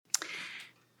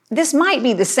this might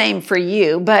be the same for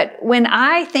you, but when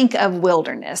I think of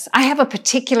wilderness, I have a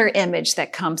particular image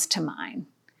that comes to mind.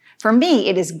 For me,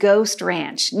 it is Ghost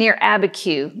Ranch near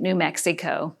Abiquiu, New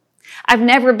Mexico. I've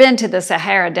never been to the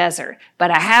Sahara Desert,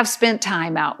 but I have spent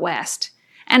time out west.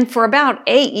 And for about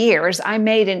 8 years, I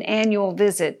made an annual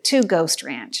visit to Ghost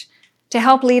Ranch to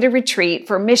help lead a retreat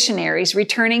for missionaries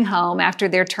returning home after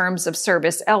their terms of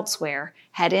service elsewhere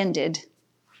had ended.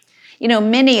 You know,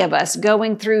 many of us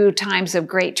going through times of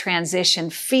great transition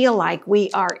feel like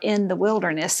we are in the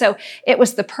wilderness, so it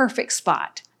was the perfect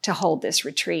spot to hold this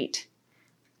retreat.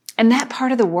 And that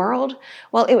part of the world,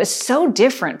 well, it was so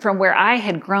different from where I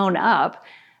had grown up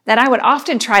that I would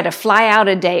often try to fly out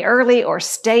a day early or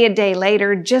stay a day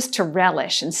later just to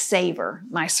relish and savor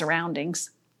my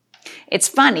surroundings. It's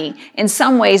funny, in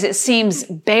some ways it seems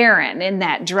barren in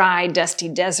that dry, dusty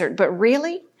desert, but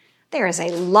really, there is a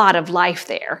lot of life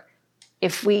there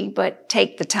if we but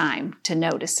take the time to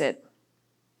notice it.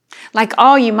 Like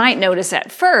all you might notice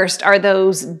at first are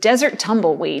those desert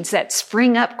tumbleweeds that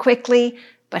spring up quickly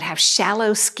but have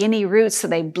shallow, skinny roots so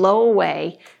they blow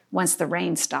away once the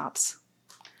rain stops.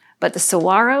 But the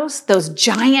saguaros, those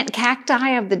giant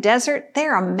cacti of the desert,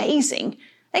 they're amazing.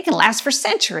 They can last for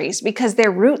centuries because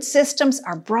their root systems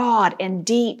are broad and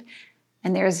deep,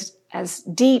 and they're as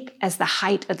deep as the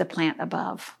height of the plant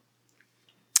above.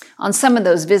 On some of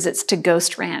those visits to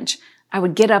Ghost Ranch, I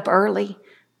would get up early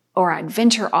or I'd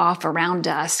venture off around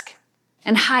dusk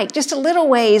and hike just a little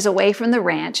ways away from the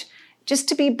ranch just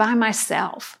to be by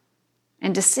myself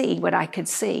and to see what I could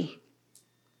see.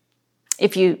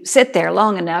 If you sit there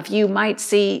long enough, you might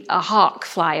see a hawk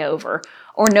fly over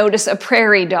or notice a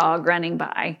prairie dog running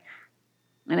by.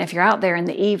 And if you're out there in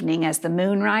the evening as the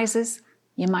moon rises,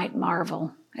 you might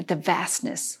marvel at the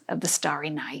vastness of the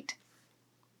starry night.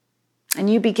 And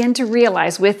you begin to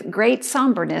realize with great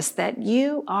somberness that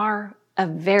you are a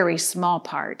very small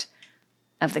part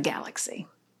of the galaxy.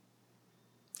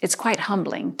 It's quite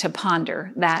humbling to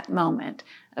ponder that moment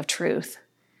of truth.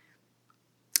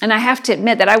 And I have to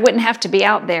admit that I wouldn't have to be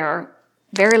out there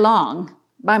very long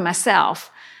by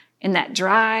myself in that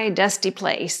dry, dusty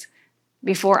place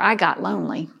before I got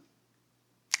lonely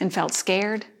and felt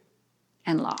scared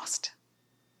and lost.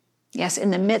 Yes,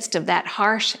 in the midst of that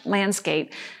harsh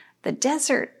landscape, the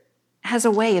desert has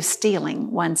a way of stealing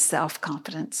one's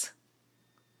self-confidence.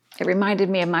 It reminded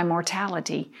me of my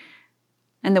mortality,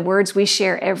 and the words we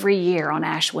share every year on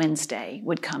Ash Wednesday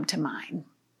would come to mind.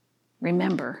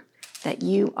 Remember that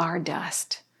you are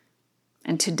dust,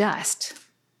 and to dust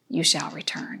you shall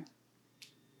return.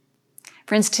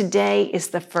 Friends, today is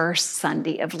the first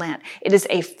Sunday of Lent. It is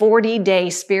a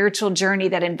 40-day spiritual journey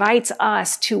that invites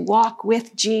us to walk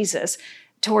with Jesus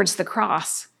towards the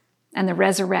cross and the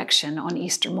resurrection on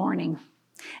Easter morning.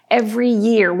 Every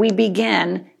year we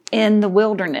begin in the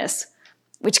wilderness,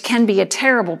 which can be a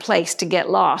terrible place to get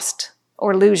lost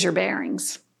or lose your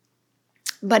bearings.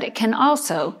 But it can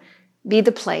also be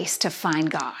the place to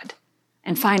find God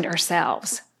and find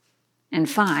ourselves and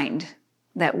find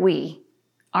that we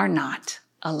are not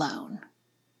alone.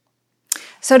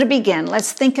 So to begin,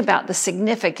 let's think about the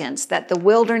significance that the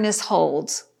wilderness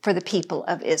holds for the people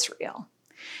of Israel.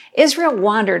 Israel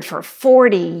wandered for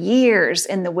 40 years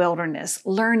in the wilderness,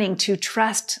 learning to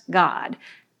trust God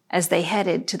as they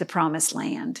headed to the promised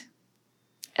land.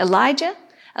 Elijah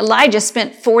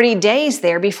spent 40 days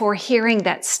there before hearing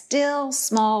that still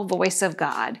small voice of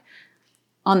God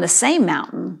on the same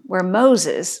mountain where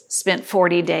Moses spent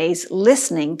 40 days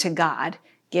listening to God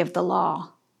give the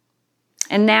law.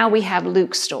 And now we have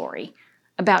Luke's story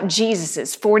about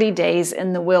Jesus' 40 days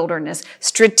in the wilderness,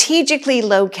 strategically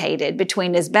located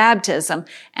between his baptism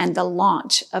and the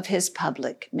launch of his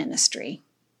public ministry.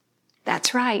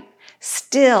 That's right.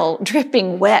 Still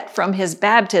dripping wet from his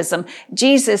baptism,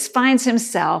 Jesus finds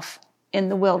himself in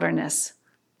the wilderness,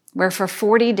 where for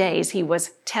 40 days he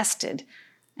was tested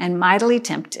and mightily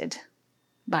tempted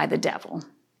by the devil.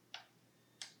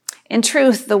 In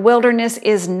truth, the wilderness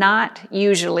is not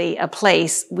usually a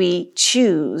place we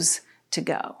choose to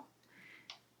go.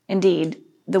 Indeed,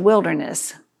 the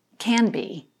wilderness can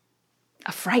be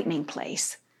a frightening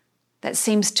place that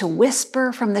seems to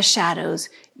whisper from the shadows,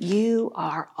 you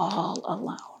are all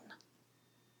alone.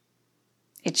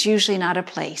 It's usually not a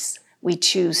place we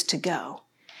choose to go.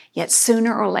 Yet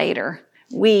sooner or later,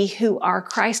 we who are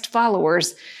Christ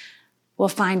followers will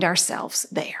find ourselves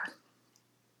there.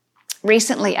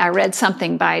 Recently, I read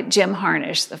something by Jim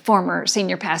Harnish, the former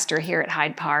senior pastor here at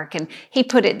Hyde Park, and he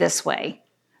put it this way: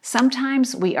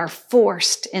 sometimes we are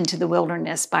forced into the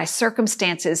wilderness by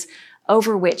circumstances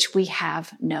over which we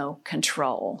have no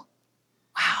control.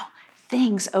 Wow,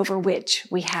 things over which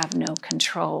we have no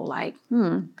control, like,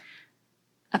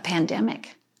 a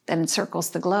pandemic that encircles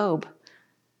the globe,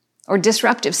 or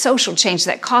disruptive social change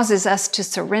that causes us to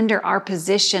surrender our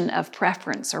position of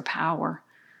preference or power,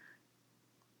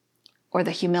 or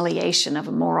the humiliation of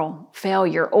a moral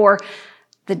failure, or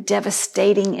the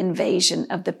devastating invasion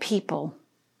of the people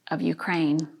of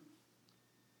Ukraine,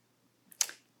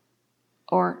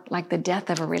 or like the death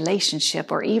of a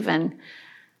relationship, or even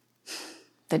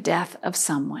the death of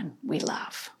someone we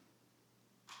love.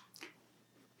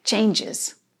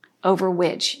 Changes over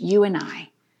which you and I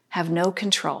have no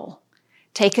control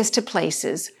take us to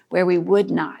places where we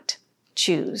would not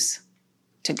choose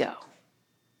to go.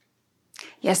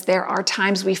 Yes, there are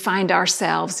times we find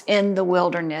ourselves in the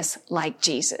wilderness like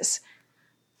Jesus.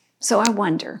 So I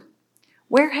wonder,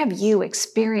 where have you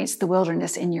experienced the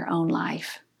wilderness in your own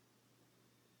life?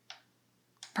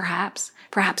 Perhaps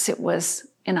it was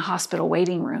in a hospital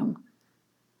waiting room,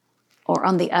 or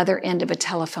on the other end of a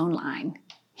telephone line,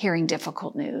 hearing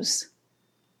difficult news.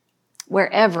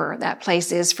 Wherever that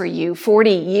place is for you,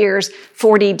 40 years,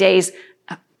 40 days,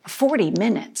 40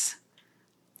 minutes,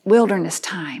 wilderness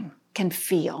time can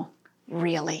feel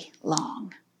really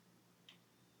long.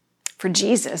 For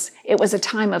Jesus, it was a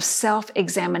time of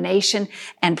self-examination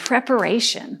and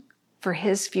preparation for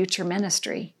his future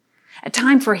ministry, a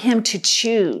time for him to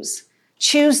choose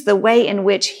the way in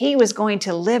which he was going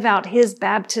to live out his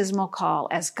baptismal call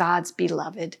as God's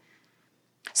beloved.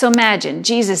 So imagine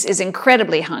Jesus is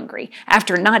incredibly hungry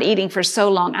after not eating for so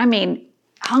long. I mean,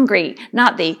 hungry,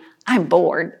 not the I'm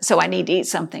bored, so I need to eat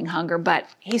something hunger, but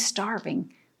he's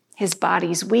starving. His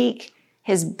body's weak.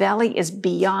 His belly is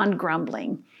beyond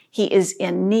grumbling. He is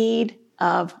in need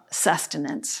of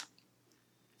sustenance.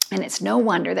 And it's no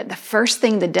wonder that the first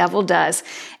thing the devil does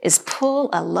is pull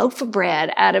a loaf of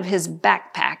bread out of his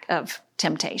backpack of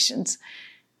temptations.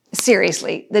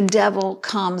 Seriously, the devil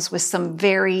comes with some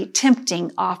very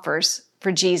tempting offers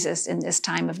for Jesus in this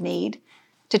time of need: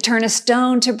 to turn a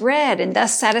stone to bread and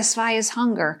thus satisfy his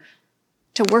hunger,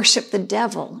 to worship the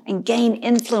devil and gain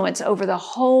influence over the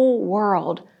whole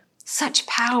world. Such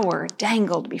power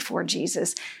dangled before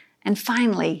Jesus. And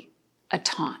finally, a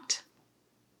taunt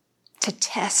to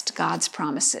test God's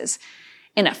promises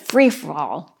in a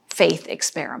free-for-all faith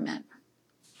experiment.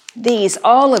 These,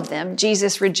 all of them,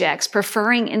 Jesus rejects,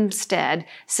 preferring instead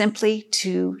simply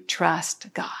to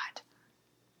trust God.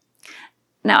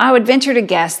 Now, I would venture to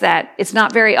guess that it's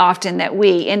not very often that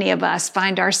we, any of us,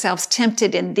 find ourselves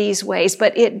tempted in these ways,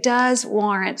 but it does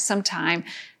warrant some time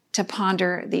to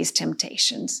ponder these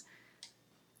temptations.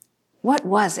 What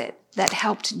was it that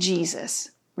helped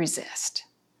Jesus resist?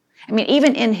 I mean,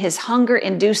 even in his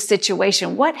hunger-induced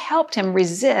situation, what helped him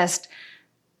resist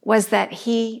was that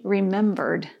he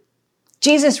remembered.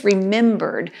 Jesus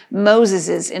remembered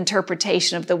Moses'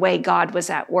 interpretation of the way God was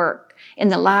at work in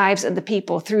the lives of the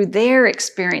people through their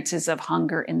experiences of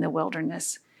hunger in the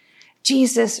wilderness.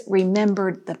 Jesus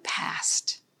remembered the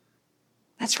past.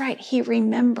 That's right, he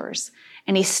remembers.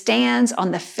 And he stands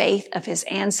on the faith of his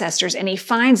ancestors, and he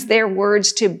finds their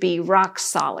words to be rock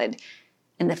solid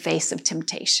in the face of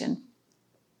temptation.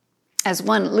 As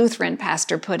one Lutheran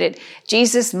pastor put it,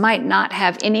 Jesus might not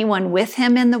have anyone with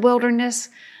him in the wilderness,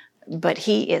 but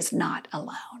he is not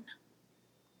alone.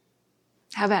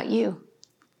 How about you?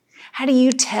 How do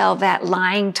you tell that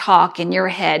lying talk in your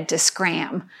head to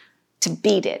scram, to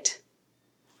beat it?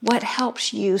 What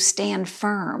helps you stand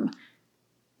firm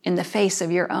in the face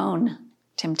of your own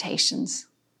temptations?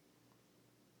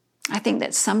 I think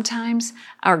that sometimes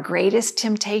our greatest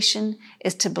temptation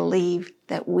is to believe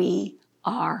that we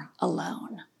are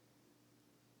alone,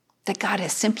 that God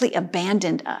has simply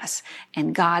abandoned us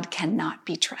and God cannot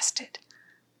be trusted.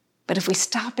 But if we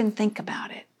stop and think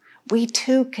about it, we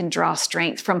too can draw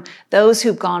strength from those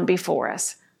who've gone before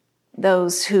us,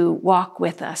 those who walk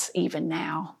with us even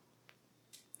now.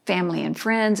 Family and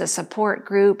friends, a support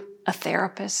group, a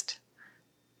therapist.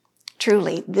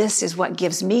 Truly, this is what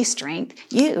gives me strength.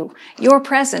 Your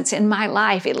presence in my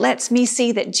life, it lets me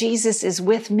see that Jesus is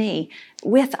with me,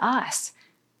 with us,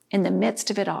 in the midst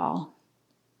of it all.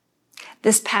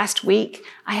 This past week,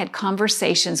 I had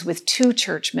conversations with 2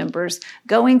 church members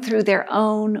going through their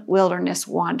own wilderness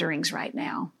wanderings right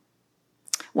now.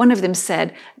 One of them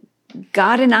said,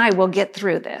 God and I will get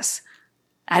through this.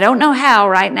 I don't know how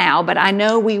right now, but I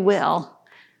know we will.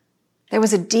 There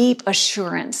was a deep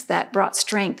assurance that brought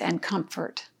strength and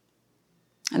comfort.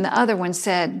 And the other one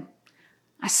said,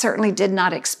 I certainly did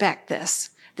not expect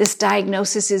this. This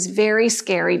diagnosis is very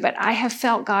scary, but I have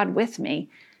felt God with me,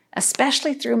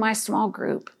 especially through my small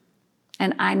group,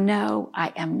 and I know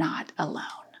I am not alone.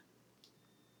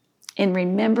 In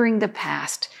remembering the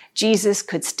past, Jesus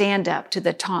could stand up to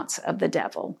the taunts of the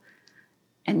devil.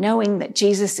 And knowing that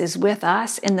Jesus is with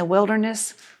us in the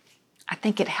wilderness, I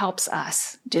think it helps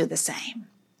us do the same.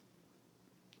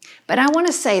 But I want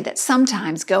to say that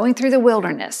sometimes going through the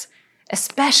wilderness,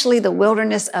 especially the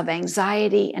wilderness of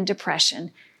anxiety and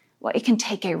depression, well, it can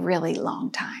take a really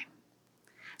long time.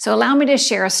 So allow me to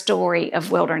share a story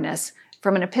of wilderness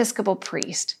from an Episcopal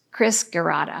priest, Chris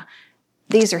Garada.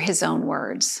 These are his own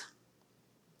words.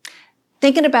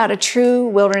 Thinking about a true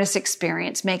wilderness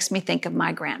experience makes me think of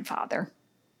my grandfather.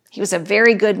 He was a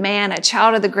very good man, a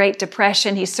child of the Great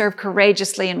Depression. He served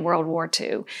courageously in World War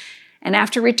II. And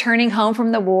after returning home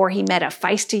from the war, he met a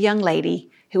feisty young lady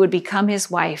who would become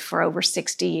his wife for over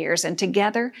 60 years. And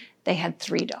together, they had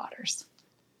 3 daughters.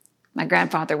 My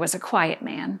grandfather was a quiet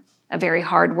man, a very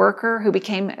hard worker who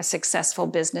became a successful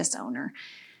business owner.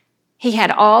 He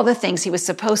had all the things he was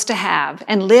supposed to have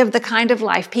and lived the kind of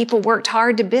life people worked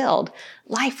hard to build.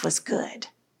 Life was good.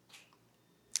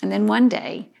 And then one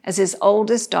day, as his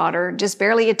oldest daughter, just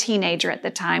barely a teenager at the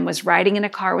time, was riding in a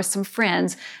car with some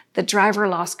friends, the driver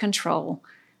lost control.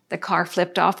 The car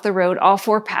flipped off the road. All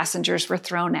 4 passengers were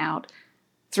thrown out.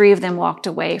 3 of them walked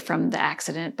away from the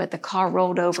accident, but the car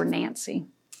rolled over Nancy.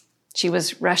 She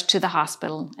was rushed to the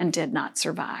hospital and did not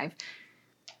survive.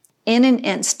 In an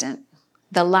instant,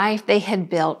 the life they had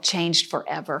built changed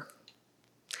forever.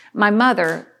 My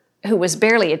mother, who was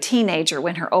barely a teenager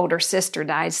when her older sister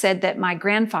died, said that my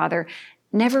grandfather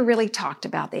never really talked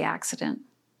about the accident.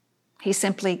 He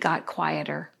simply got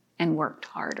quieter and worked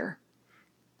harder.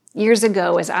 Years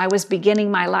ago, as I was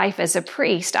beginning my life as a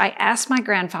priest, I asked my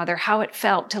grandfather how it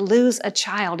felt to lose a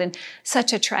child in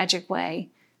such a tragic way.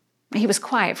 He was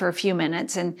quiet for a few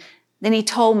minutes, and then he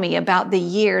told me about the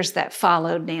years that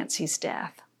followed Nancy's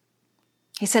death.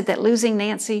 He said that losing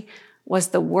Nancy was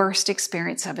the worst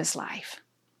experience of his life,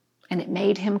 and it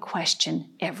made him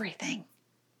question everything.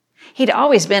 He'd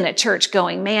always been a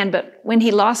church-going man, but when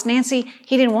he lost Nancy,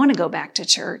 he didn't want to go back to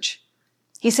church.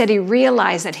 He said he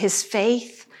realized that his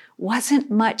faith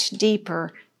wasn't much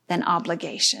deeper than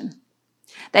obligation,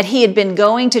 that he had been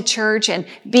going to church and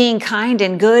being kind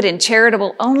and good and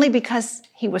charitable only because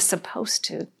he was supposed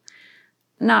to,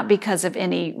 not because of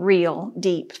any real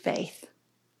deep faith.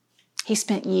 He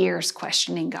spent years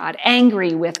questioning God,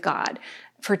 angry with God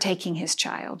for taking his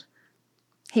child.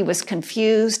 He was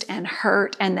confused and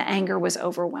hurt, and the anger was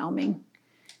overwhelming.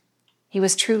 He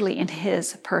was truly in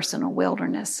his personal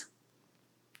wilderness.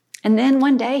 And then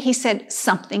one day he said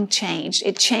something changed.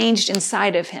 It changed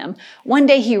inside of him. One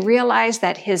day he realized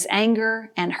that his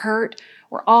anger and hurt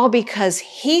were all because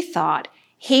he thought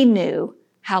he knew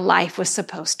how life was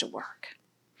supposed to work.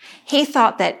 He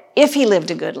thought that if he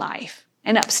lived a good life,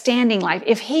 an upstanding life,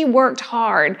 if he worked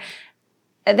hard,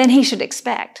 then he should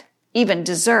expect, even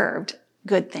deserved,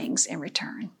 good things in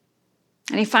return.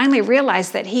 And he finally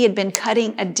realized that he had been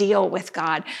cutting a deal with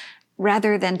God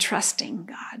rather than trusting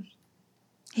God.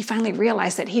 He finally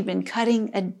realized that he'd been cutting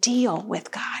a deal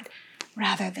with God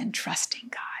rather than trusting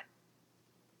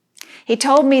God. He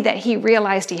told me that he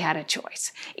realized he had a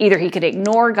choice. Either he could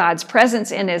ignore God's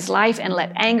presence in his life and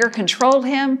let anger control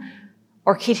him,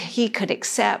 or he could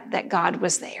accept that God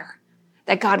was there,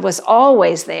 that God was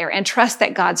always there, and trust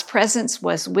that God's presence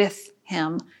was with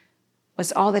him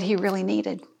was all that he really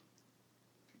needed.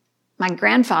 My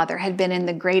grandfather had been in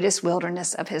the greatest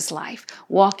wilderness of his life,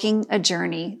 walking a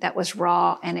journey that was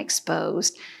raw and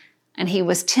exposed, and he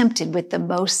was tempted with the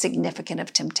most significant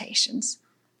of temptations,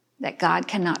 that God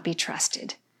cannot be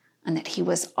trusted, and that he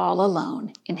was all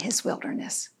alone in his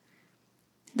wilderness.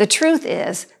 The truth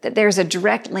is that there's a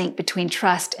direct link between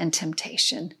trust and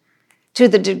temptation. To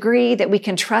the degree that we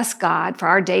can trust God for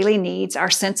our daily needs,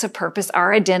 our sense of purpose,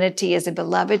 our identity as a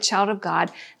beloved child of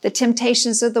God, the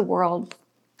temptations of the world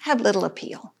have little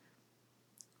appeal.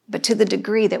 But to the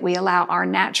degree that we allow our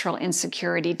natural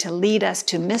insecurity to lead us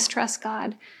to mistrust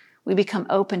God, we become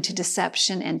open to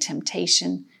deception and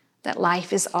temptation, that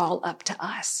life is all up to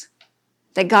us,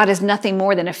 that God is nothing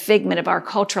more than a figment of our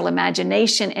cultural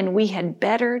imagination, and we had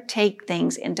better take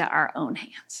things into our own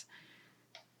hands.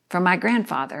 For my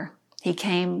grandfather, he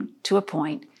came to a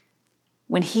point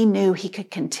when he knew he could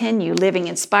continue living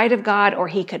in spite of God, or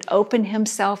he could open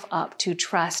himself up to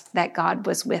trust that God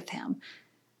was with him,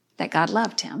 that God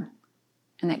loved him,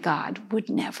 and that God would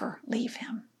never leave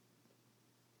him.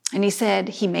 And he said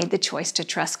he made the choice to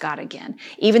trust God again,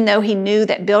 even though he knew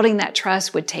that building that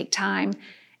trust would take time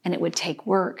and it would take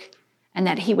work, and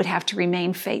that he would have to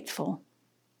remain faithful,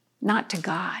 not to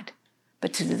God,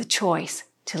 but to the choice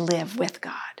to live with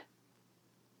God.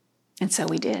 And so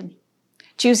he did.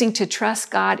 Choosing to trust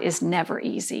God is never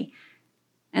easy.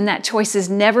 And that choice is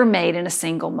never made in a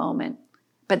single moment.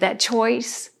 But that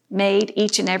choice made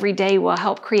each and every day will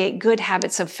help create good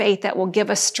habits of faith that will give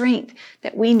us strength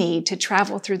that we need to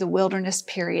travel through the wilderness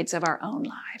periods of our own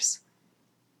lives.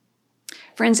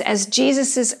 Friends, as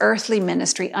Jesus' earthly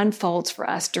ministry unfolds for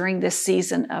us during this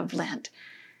season of Lent,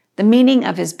 the meaning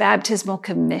of his baptismal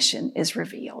commission is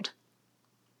revealed.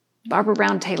 Barbara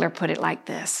Brown Taylor put it like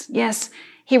this: yes,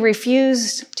 he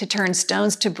refused to turn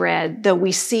stones to bread, though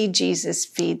we see Jesus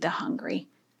feed the hungry.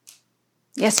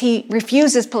 Yes, he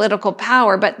refuses political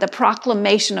power, but the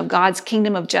proclamation of God's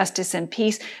kingdom of justice and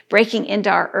peace breaking into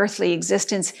our earthly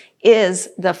existence is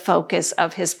the focus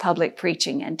of his public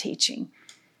preaching and teaching.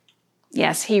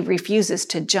 Yes, he refuses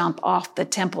to jump off the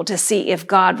temple to see if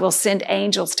God will send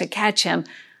angels to catch him,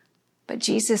 but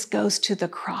Jesus goes to the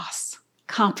cross,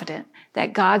 confident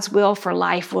that God's will for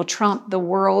life will trump the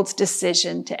world's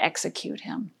decision to execute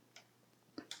him.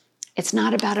 It's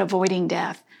not about avoiding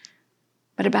death,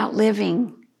 but about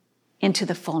living into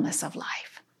the fullness of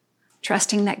life,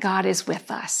 trusting that God is with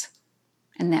us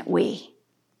and that we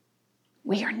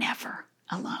are never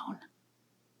alone.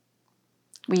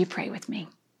 Will you pray with me?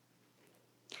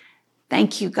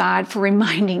 Thank you, God, for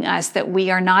reminding us that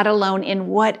we are not alone in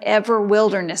whatever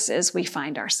wildernesses we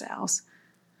find ourselves.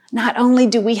 Not only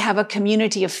do we have a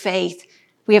community of faith,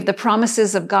 we have the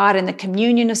promises of God and the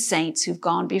communion of saints who've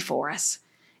gone before us.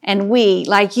 And we,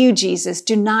 like you, Jesus,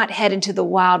 do not head into the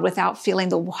wild without feeling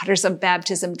the waters of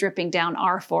baptism dripping down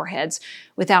our foreheads,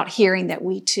 without hearing that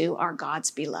we too are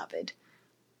God's beloved.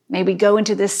 May we go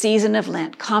into this season of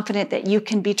Lent confident that you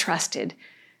can be trusted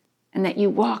and that you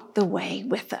walk the way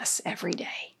with us every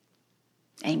day.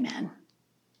 Amen.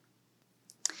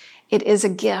 It is a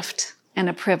gift and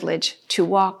a privilege to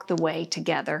walk the way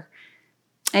together.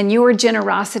 And your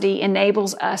generosity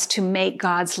enables us to make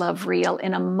God's love real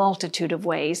in a multitude of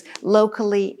ways,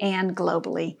 locally and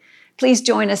globally. Please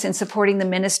join us in supporting the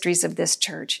ministries of this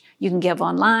church. You can give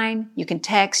online, you can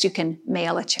text, you can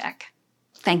mail a check.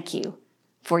 Thank you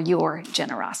for your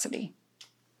generosity.